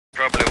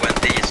probably went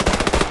east.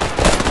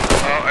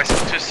 Oh, I saw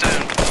too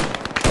soon.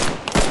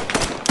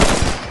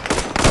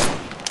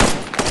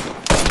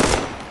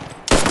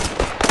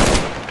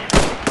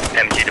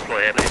 MG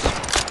deploy here, please.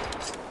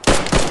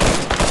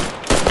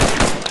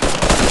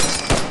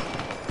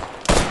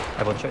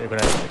 Everyone check your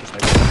grenades, check your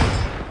snipers.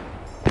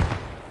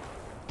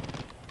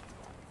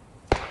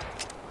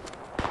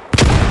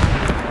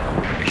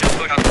 We should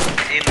push up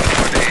in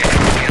before they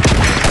get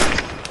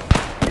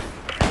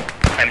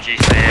MG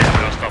stay here,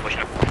 we'll start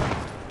pushing up.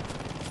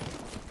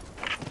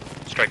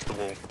 Straight to the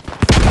wall.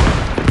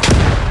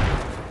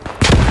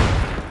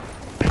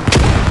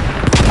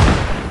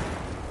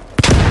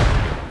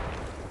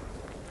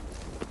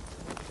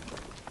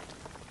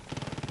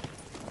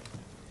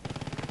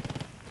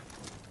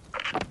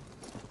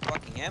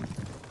 Him.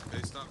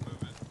 Hey, stop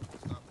moving.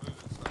 Stop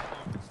moving. Stop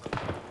moving. Stop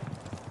moving.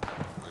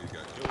 Oh, you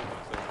got you.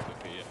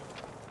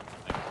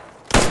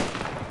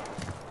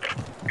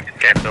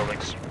 Get in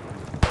buildings.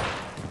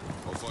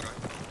 Oh, fuck.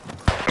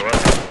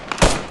 Alright.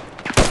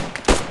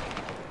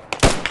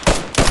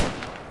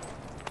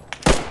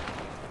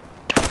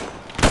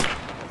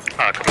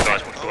 A couple of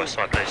guys move to the west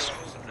side, please.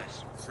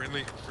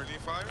 Friendly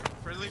fire?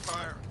 Friendly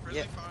fire.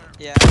 Friendly fire.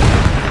 Yeah.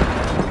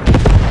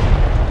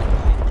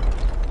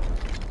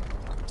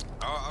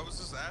 I was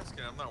just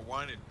asking. I'm not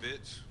whining,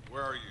 bitch.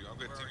 Where are you? I'm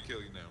gonna team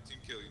kill you now. Team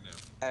kill you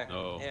now.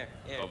 No. Here,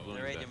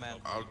 the radio man.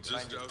 I'm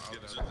just joking.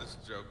 I'm just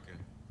joking.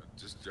 I'm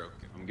just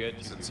joking. I'm good.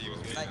 Since he was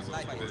getting Nice, a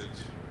nice.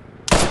 bitch.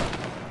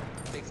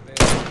 Big spare.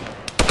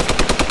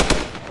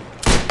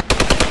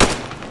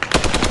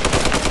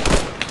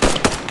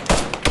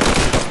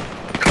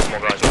 A couple more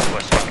guys off the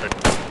west side, please.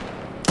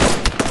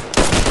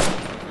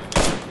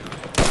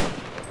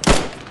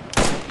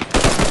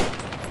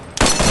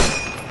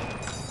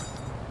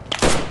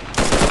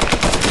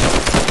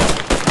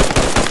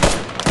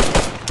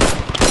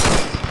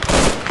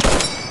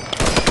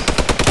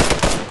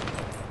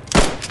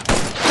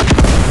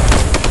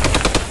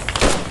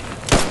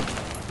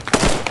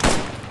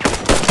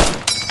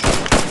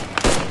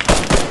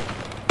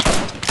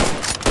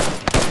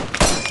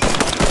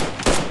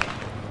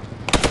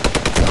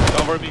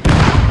 Cover me.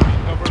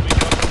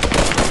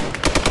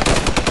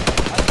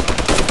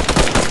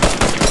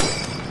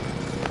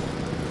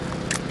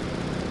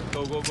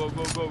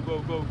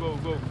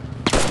 Go.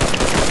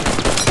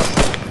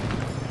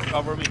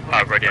 Cover me.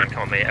 Radio and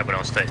come on me, everyone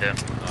else stay here.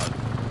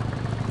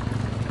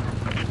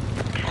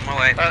 On my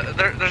way.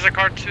 There's a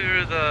car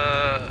to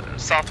the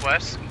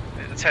southwest.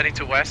 It's heading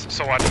to west,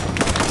 so what?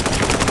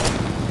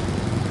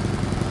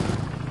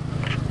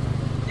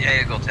 Yeah,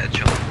 you go to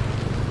headshot.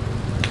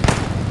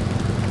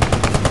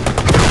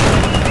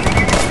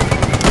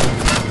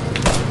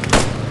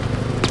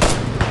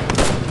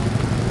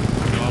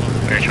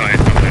 We're gonna try and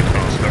move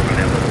fast over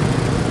the other.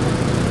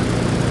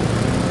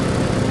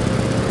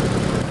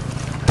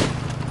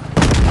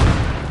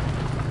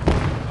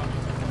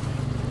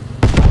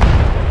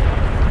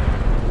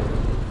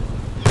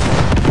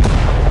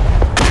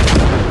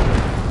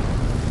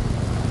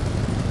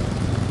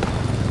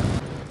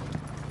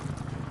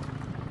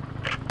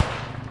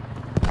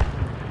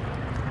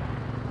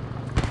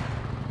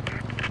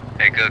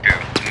 Hey Goku,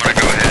 I'm gonna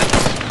go ahead and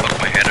put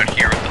my head out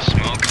here with the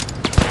smoke.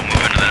 We'll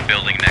move into that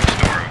building next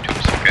door to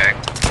us, okay?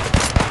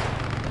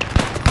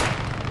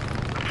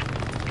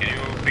 Can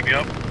you pick me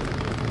up?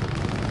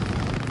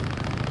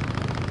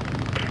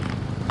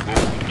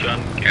 Whoa, John.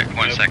 Okay,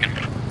 1 second.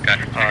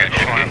 Gotcha. Try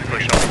and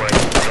push up where the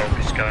dog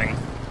is going.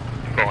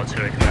 Got on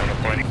to it, command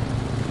point.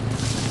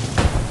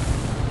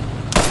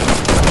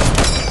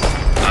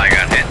 I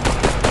got hit.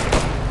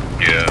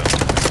 Yeah.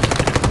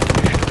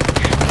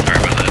 Sorry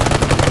about that.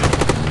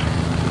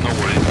 No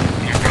worries.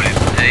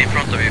 In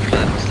front of you,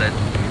 Sled.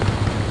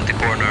 At the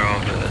corner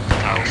of the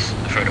house,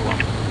 the further one.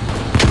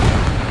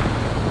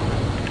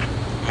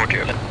 More to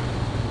your left.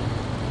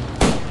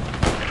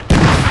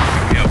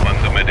 Yeah, I'm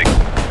the medic.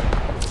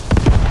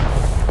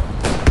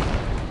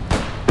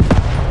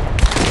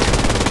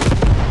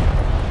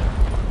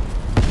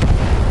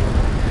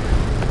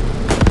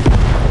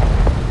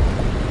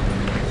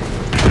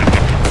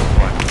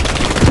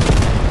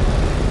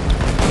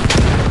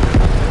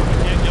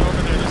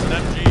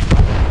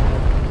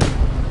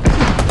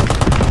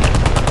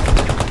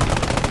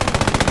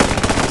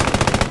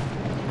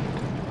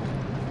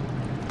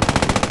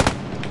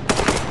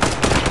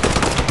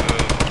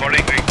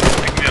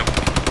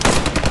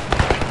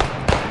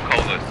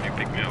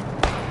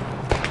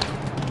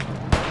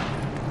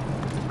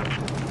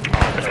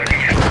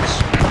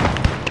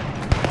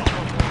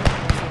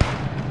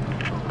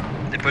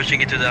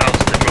 Pushing into the house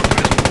in front of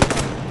us.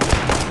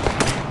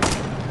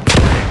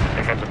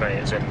 In front of me,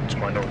 is in to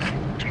my north.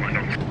 To my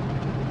north.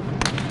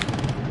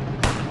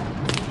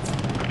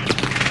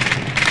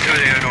 To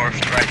your north,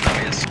 right now,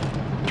 yes.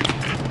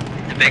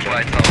 The big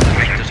white house, the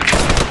Victor's.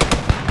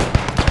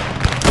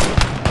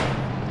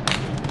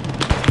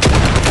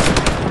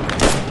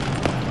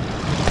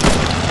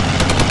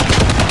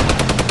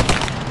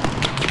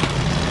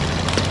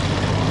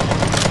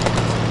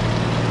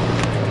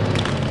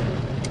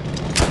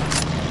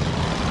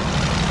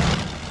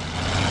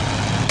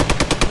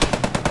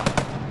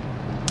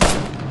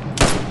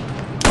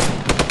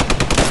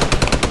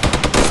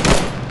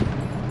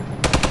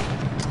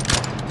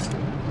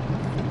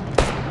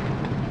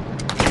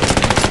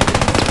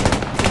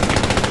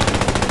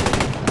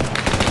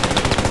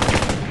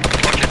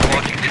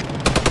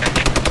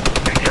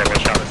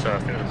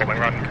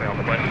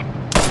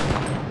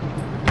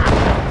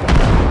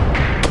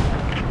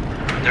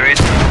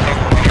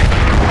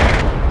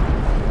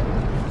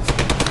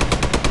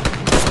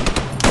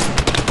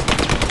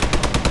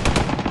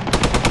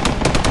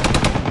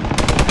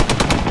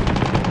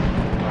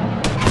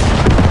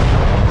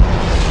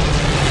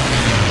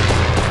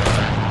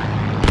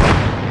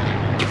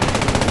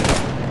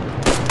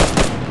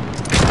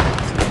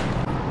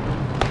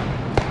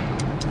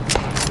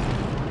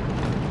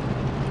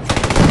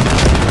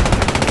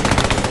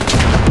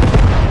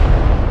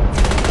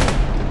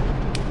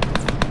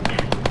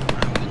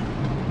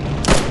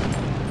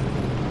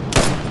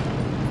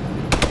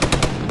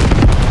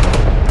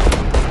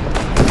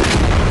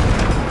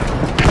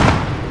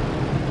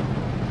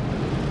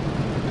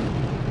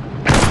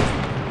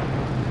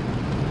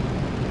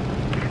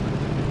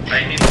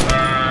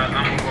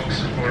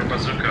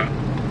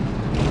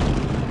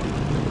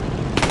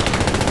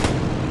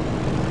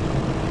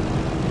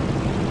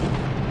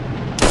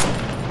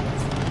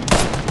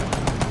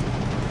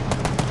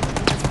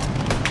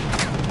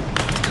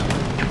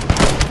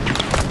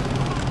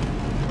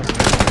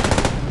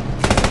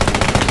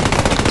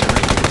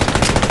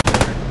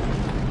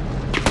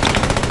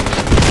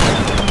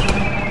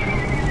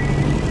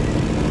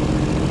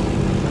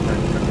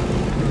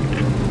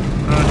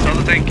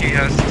 think he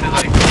has to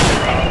like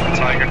drop the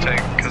Tiger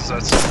tank because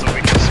that's the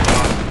weakest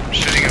spot.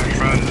 Shooting him in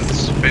front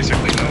is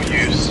basically no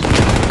use.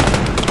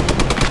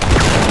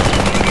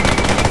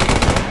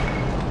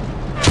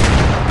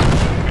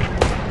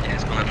 Yeah,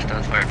 he's gonna have to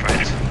start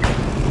firefights.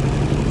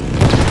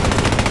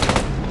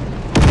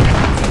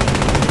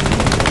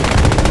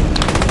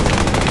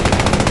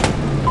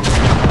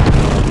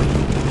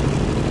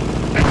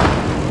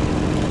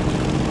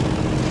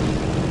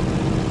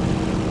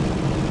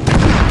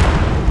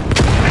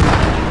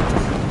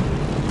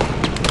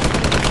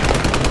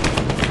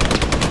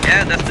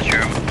 Yeah, that's the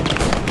true.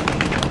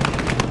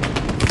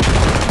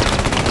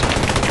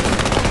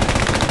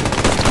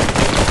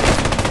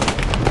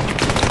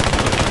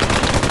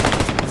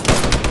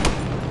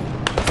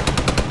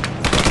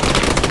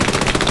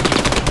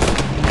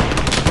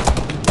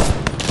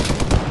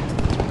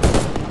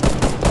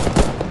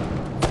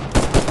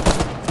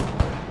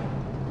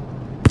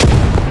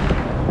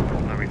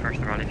 I'll refresh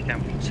the rally if you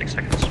can. 6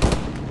 seconds.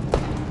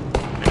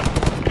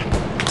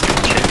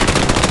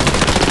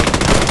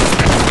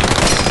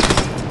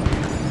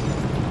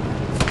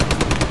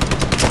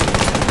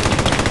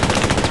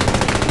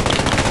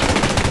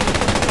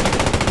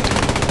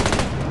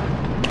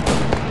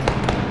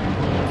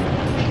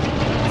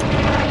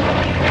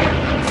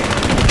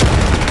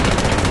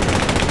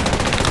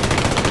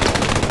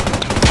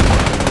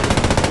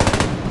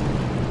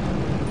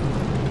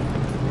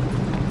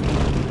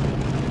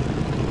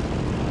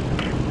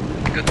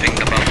 Good thing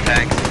about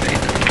tanks is they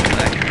don't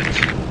accurate.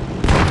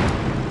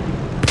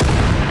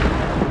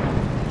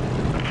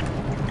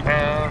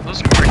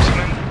 Who's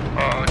marksman?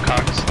 Oh,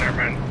 Cox, never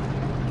mind.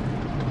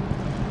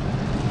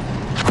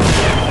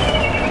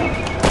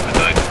 I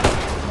died.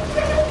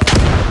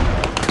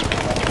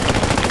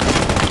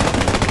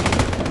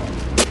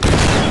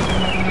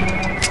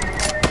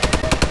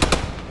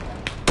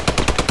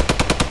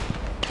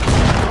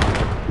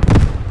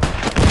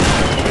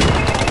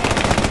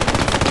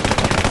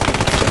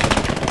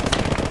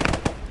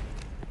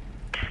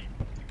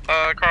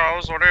 Carl, I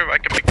was wondering if I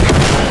could pick up.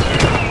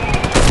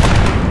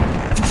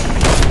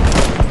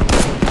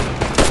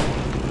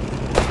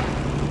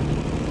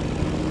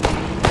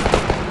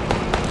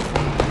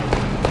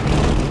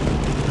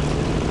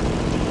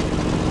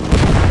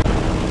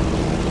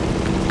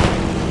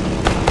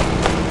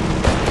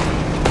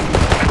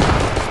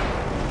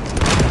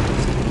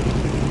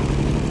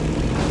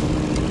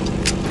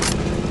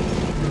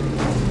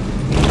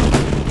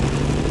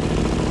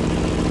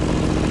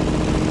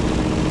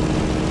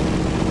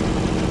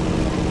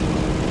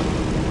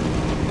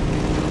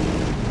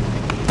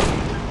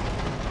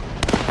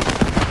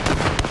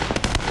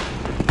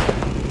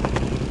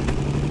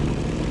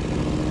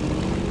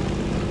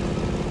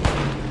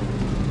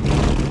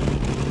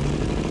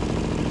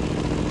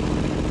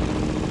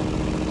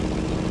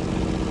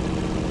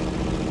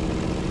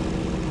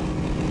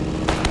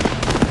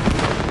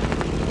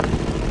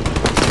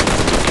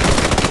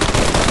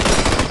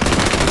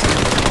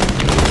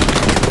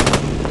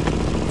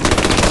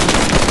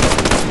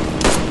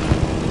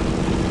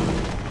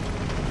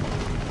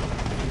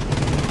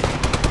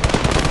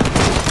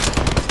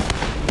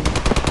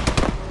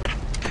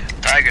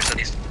 Tigers at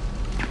least.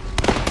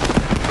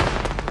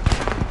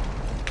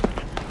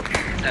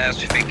 I was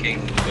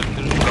thinking,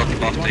 got the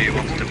buff, do you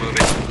want to move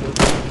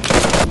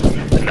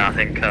it? No, I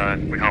think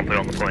we can't put it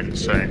on the point,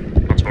 so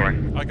not to worry.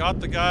 I got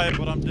the guy,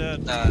 but I'm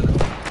dead.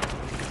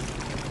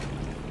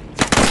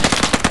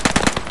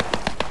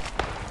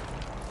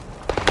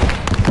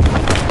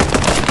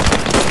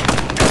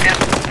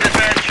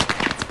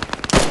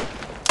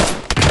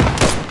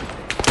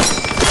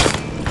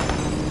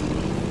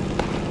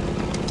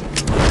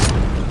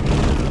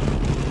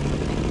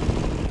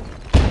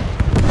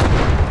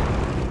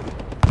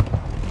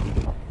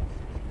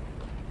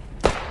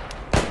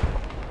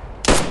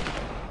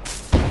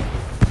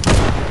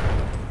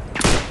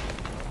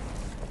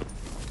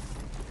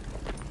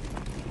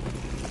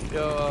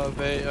 Yo,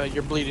 Vay,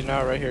 you're bleeding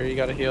out right here. You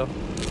gotta heal.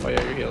 Oh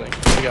yeah, you're healing.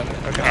 You got it.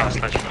 Okay. Oh,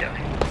 slash, yeah.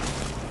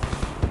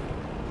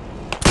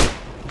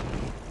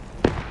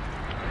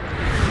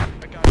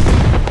 I got it.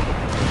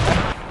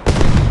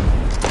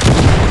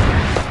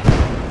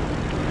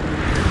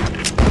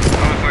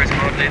 Coming for his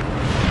squad lead.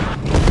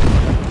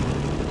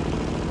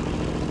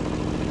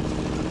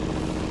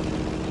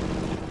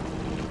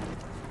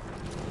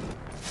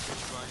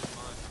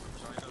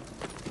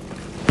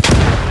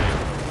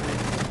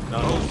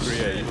 Not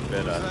Korea, even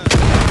better.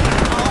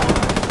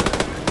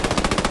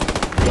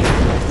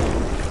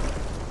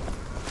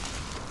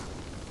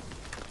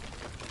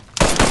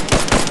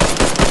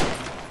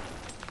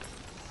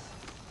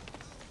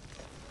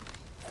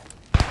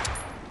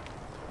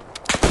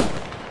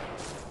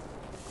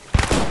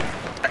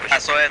 I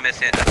saw him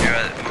missing at your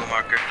move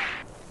marker.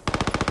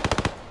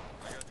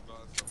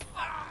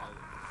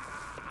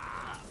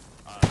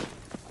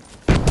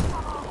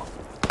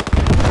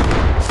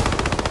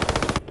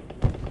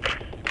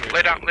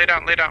 Lay down, lay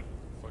down, lay down.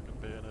 Fucking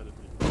bayoneted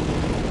me.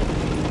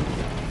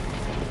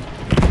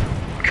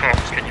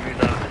 Cops, can you move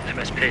that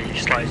MSP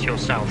slightly to your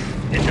south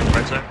into the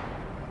red zone?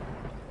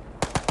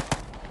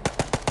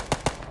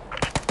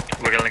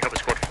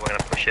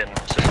 approaching,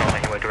 so start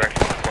making your way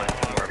directly to the point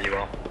from wherever you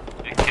are.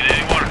 Can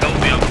anyone help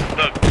me? I'm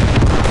stuck.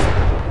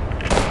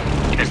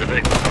 Here's the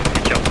vehicle, you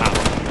can jump out,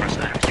 press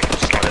X, you can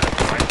slide it up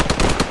to right.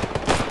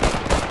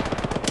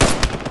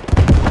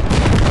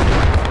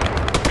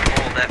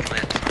 All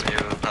definitely you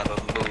have a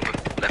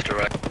move left or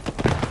right.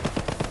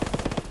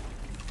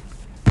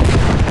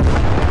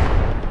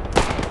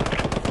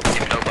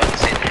 If nobody's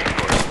seen it, of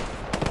course.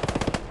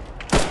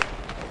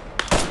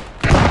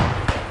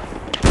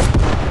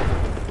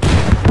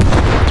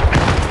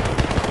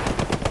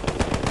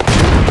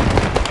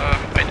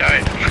 I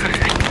died.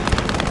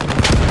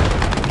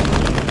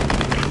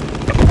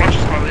 Watch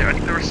Smiley. I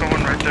think there was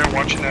someone right there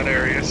watching that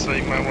area, so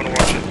you might want to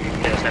watch it.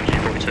 Yeah, it's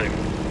MG42.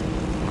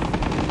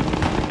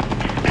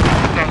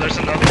 No, there's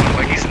another one.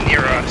 Like he's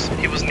near us.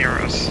 He was near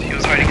us. He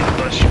was hiding in the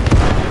bush.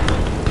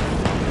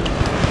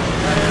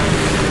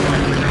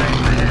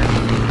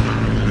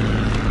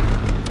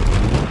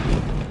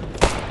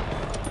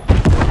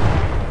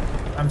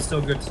 I'm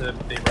still good to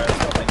be res,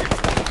 so thank you.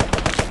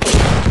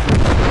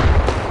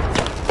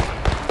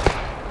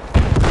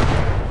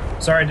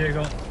 Sorry,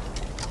 Diggle.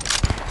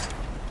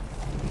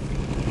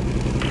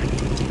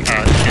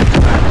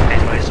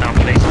 Anyway,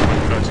 southeast,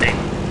 13.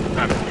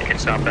 You can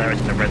start there,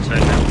 it's in the red zone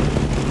now.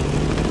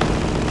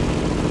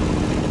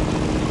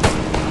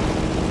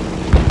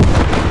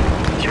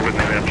 If you're with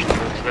me, we have to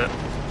move to it.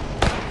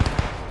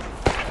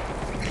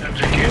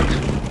 Execute.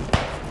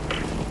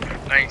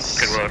 Nice.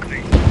 Good work.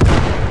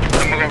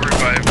 I'm gonna go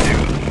revive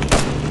you.